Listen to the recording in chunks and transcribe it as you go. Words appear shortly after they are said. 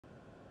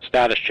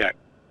Status check.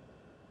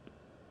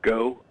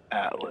 Go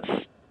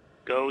Atlas.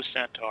 Go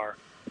Centaur.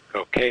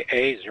 Go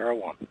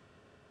KA-01.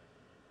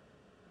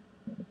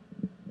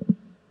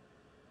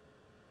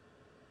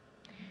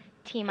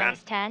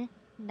 T-minus 10,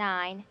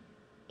 9,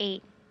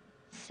 8,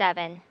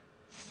 7,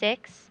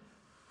 6,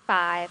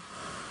 5,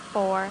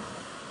 4,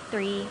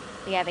 3.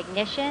 We have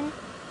ignition,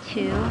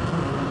 2,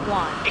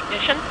 1.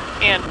 Ignition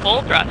and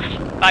full thrust.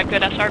 5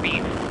 good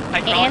SRBs.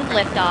 And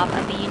liftoff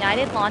of the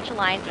United Launch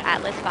Alliance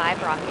Atlas V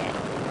rocket,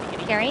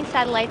 carrying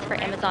satellites for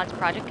Amazon's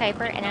Project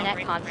Kuiper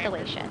internet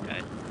constellation,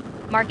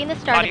 marking the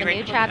start of a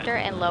new chapter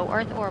in low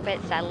Earth orbit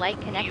satellite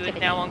connectivity. You is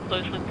now on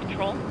closed loop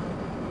control.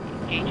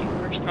 Engaging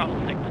first throttle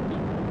segment.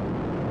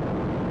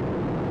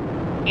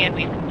 And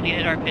we've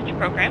completed our pitch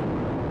program.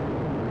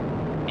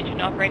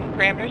 Engine operating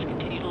parameters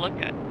continue to look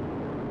good.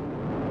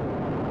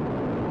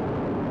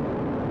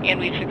 And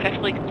we've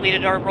successfully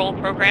completed our roll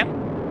program.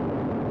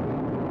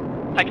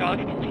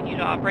 Hydraulics continue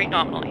to operate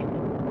nominally.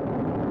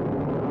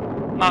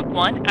 Mach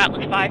 1,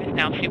 Atlas V is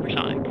now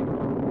supersonic.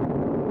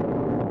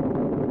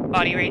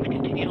 Body rates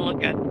continue to look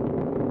good.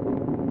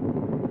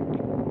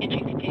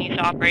 Engine continues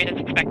to operate as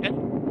expected.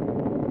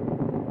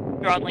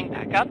 Throttling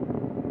back up.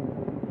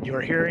 You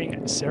are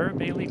hearing Sarah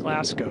Bailey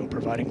Glasgow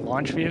providing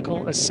launch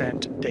vehicle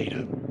ascent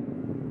data.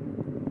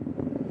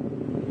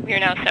 We are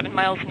now 7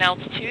 miles in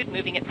altitude,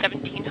 moving at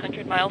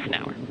 1,700 miles an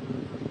hour.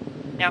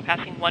 Now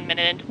passing 1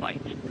 minute into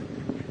flight.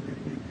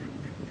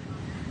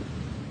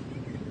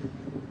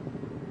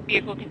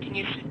 Vehicle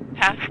continues to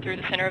pass through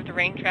the center of the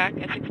rain track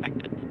as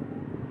expected.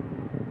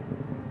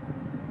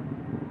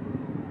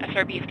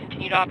 SRBs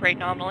continue to operate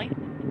nominally.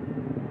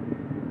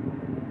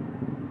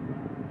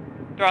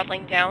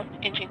 Throttling down,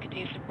 engine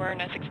continues to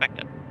burn as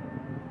expected.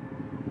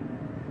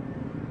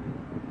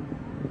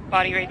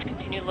 Body rates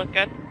continue to look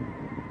good.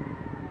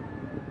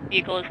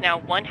 Vehicle is now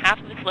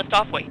 1/2 of its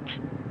liftoff weight.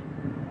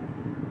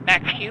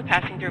 Max Q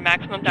passing through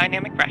maximum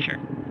dynamic pressure.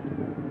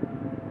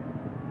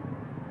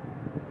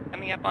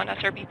 Coming up on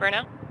SRB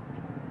burnout.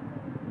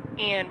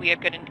 And we have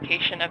good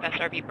indication of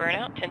SRB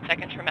burnout, 10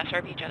 seconds from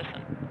SRB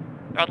jettison.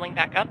 Throttling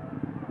back up.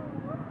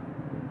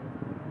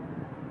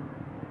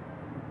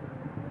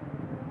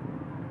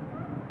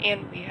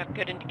 And we have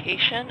good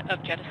indication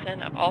of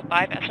jettison of all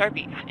 5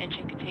 SRBs.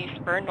 Engine continues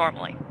to burn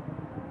normally.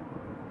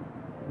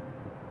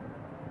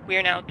 We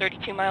are now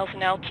 32 miles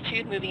in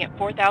altitude, moving at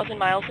 4,000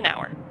 miles an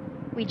hour.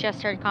 We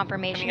just heard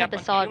confirmation of the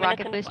solid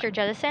rocket booster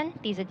jettison.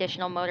 These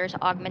additional motors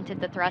augmented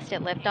the thrust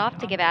at liftoff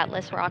to give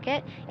Atlas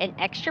rocket an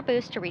extra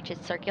boost to reach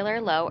its circular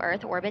low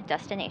Earth orbit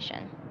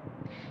destination.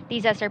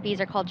 These SRBs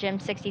are called GEM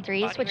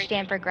 63s, which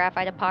stand for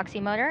graphite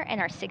epoxy motor and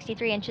are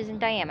 63 inches in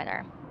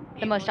diameter.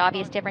 The most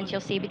obvious difference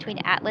you'll see between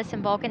Atlas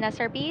and Vulcan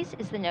SRBs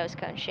is the nose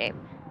cone shape.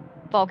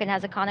 Vulcan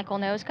has a conical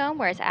nose cone,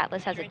 whereas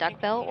Atlas has a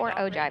duckbill or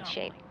ogive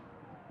shape.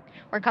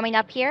 We're coming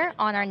up here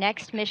on our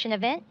next mission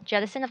event,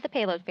 jettison of the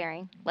payload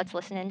fairing. Let's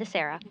listen in to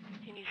Sarah.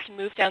 Continues to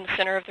move down the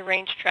center of the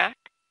range track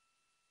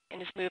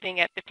and is moving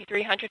at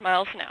 5,300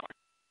 miles an hour.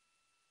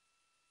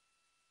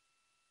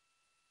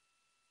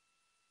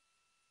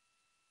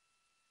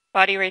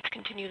 Body rates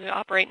continue to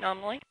operate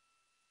nominally.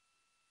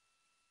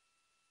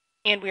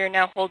 And we are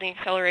now holding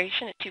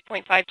acceleration at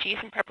 2.5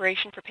 Gs in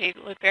preparation for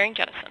payload fairing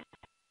jettison.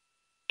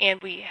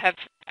 And we have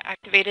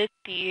activated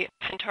the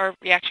Centaur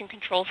reaction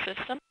control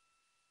system.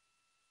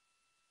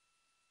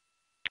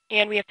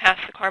 And we have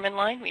passed the Kármán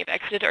line. We have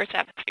exited Earth's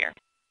atmosphere.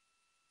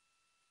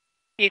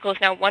 Vehicle is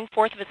now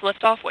 1/4 of its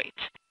liftoff weight.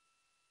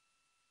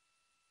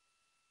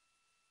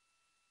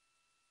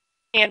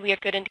 And we have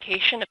good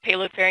indication of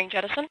payload fairing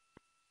jettison.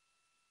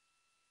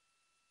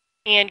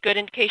 And good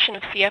indication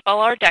of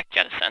CFLR deck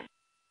jettison.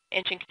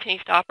 Engine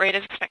continues to operate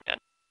as expected.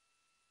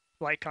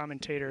 Flight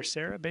commentator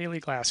Sarah Bailey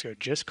Glasgow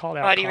just called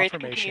out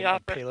confirmation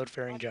of payload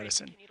fairing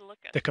jettison.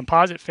 The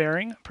composite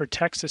fairing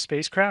protects the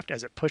spacecraft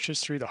as it pushes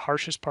through the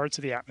harshest parts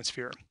of the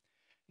atmosphere.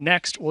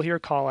 Next, we'll hear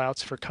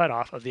callouts for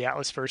cutoff of the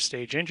Atlas first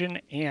stage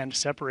engine and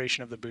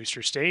separation of the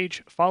booster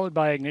stage, followed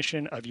by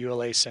ignition of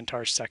ULA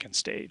Centaur's second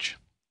stage.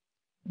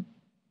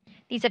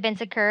 These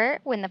events occur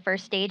when the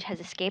first stage has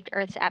escaped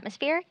Earth's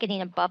atmosphere,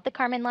 getting above the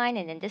Kármán line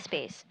and into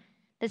space.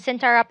 The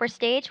Centaur upper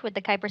stage, with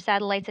the Kuiper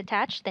satellites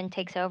attached, then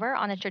takes over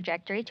on a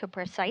trajectory to a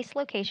precise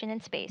location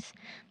in space.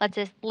 Let's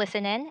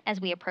listen in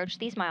as we approach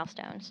these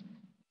milestones.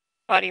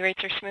 Body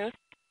rates are smooth.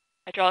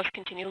 Hydraulics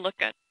continue to look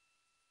good.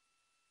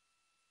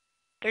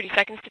 30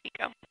 seconds to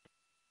pico.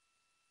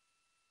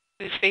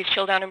 Boost phase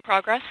chill down in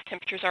progress.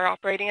 Temperatures are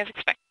operating as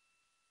expected.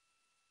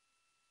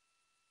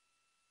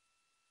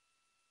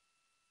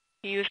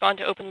 PU has gone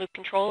to open loop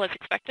control as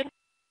expected.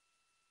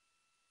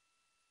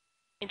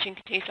 Engine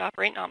continues to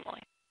operate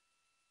nominally.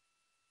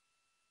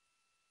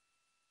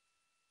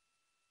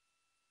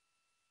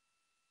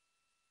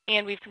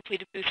 And we've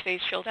completed boost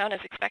phase chill down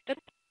as expected.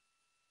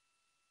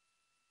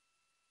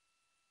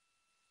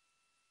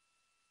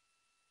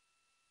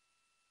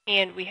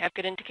 And we have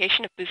good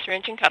indication of booster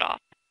engine cutoff.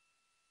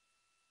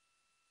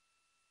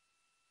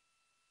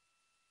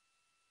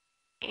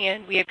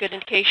 And we have good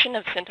indication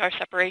of Centaur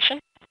separation.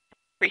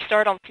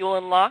 Restart on fuel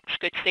and locks,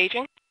 good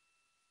staging.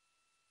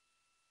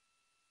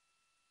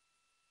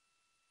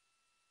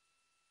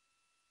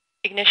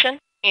 Ignition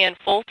and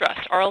full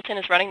thrust. Arlington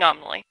is running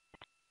nominally.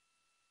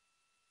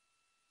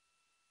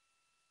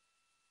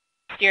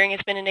 Steering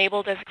has been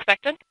enabled as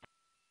expected.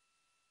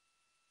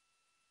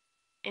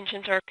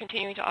 Engines are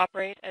continuing to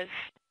operate as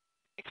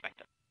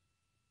expected.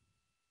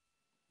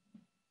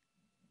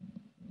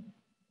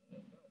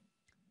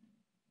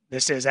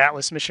 This is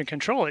Atlas Mission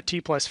Control at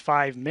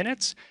T+5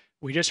 minutes.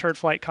 We just heard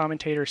flight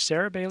commentator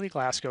Sarah Bailey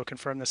Glasgow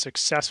confirm the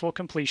successful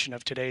completion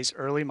of today's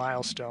early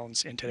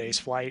milestones in today's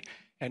flight,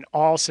 and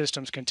all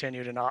systems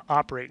continue to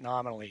operate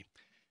nominally.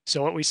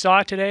 So what we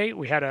saw today,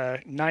 we had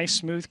a nice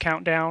smooth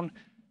countdown,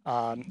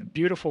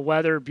 beautiful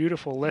weather,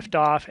 beautiful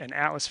liftoff, and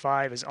Atlas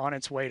V is on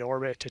its way to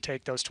orbit to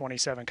take those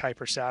 27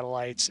 Kuiper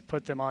satellites,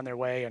 put them on their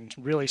way, and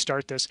really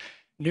start this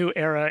new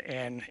era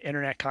in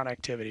internet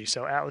connectivity.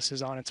 So Atlas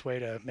is on its way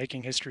to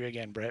making history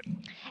again, Britt.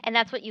 And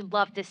that's what you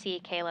love to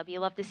see, Caleb. You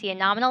love to see a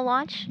nominal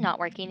launch, not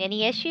working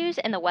any issues,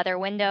 and the weather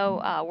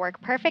window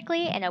work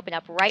perfectly and open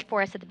up right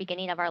for us at the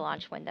beginning of our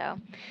launch window.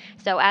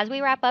 So as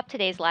we wrap up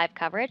today's live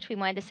coverage, we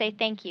wanted to say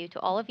thank you to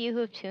all of you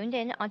who have tuned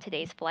in on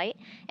today's flight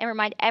and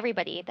remind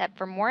everybody that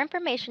for more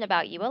information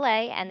about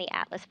ULA and the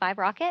Atlas V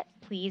rocket,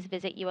 please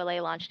visit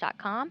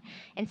ulalaunch.com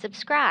and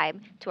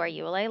subscribe to our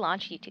ULA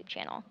Launch YouTube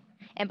channel.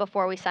 And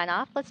before we sign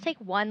off, let's take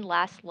one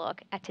last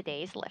look at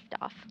today's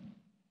liftoff.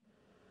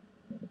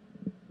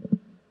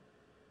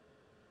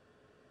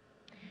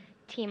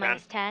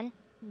 T-minus 10,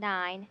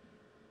 9,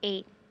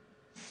 8,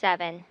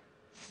 7,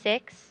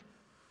 6,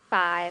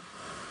 5,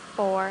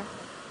 4,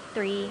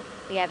 3.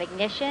 We have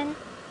ignition,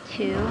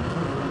 2,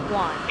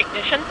 1.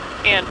 Ignition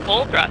and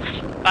full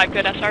thrust. 5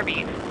 good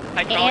SRBs.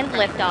 And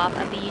liftoff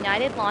of the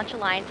United Launch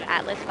Alliance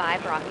Atlas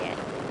V rocket,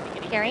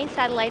 carrying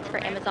satellites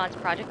for Amazon's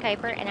Project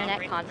Kuiper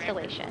internet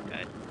constellation,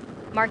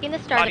 marking the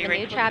start of a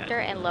new chapter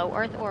in low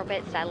Earth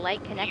orbit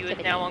satellite connectivity. View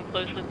is now on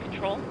closed loop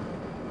control.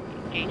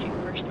 Engaging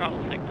first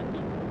throttle segment.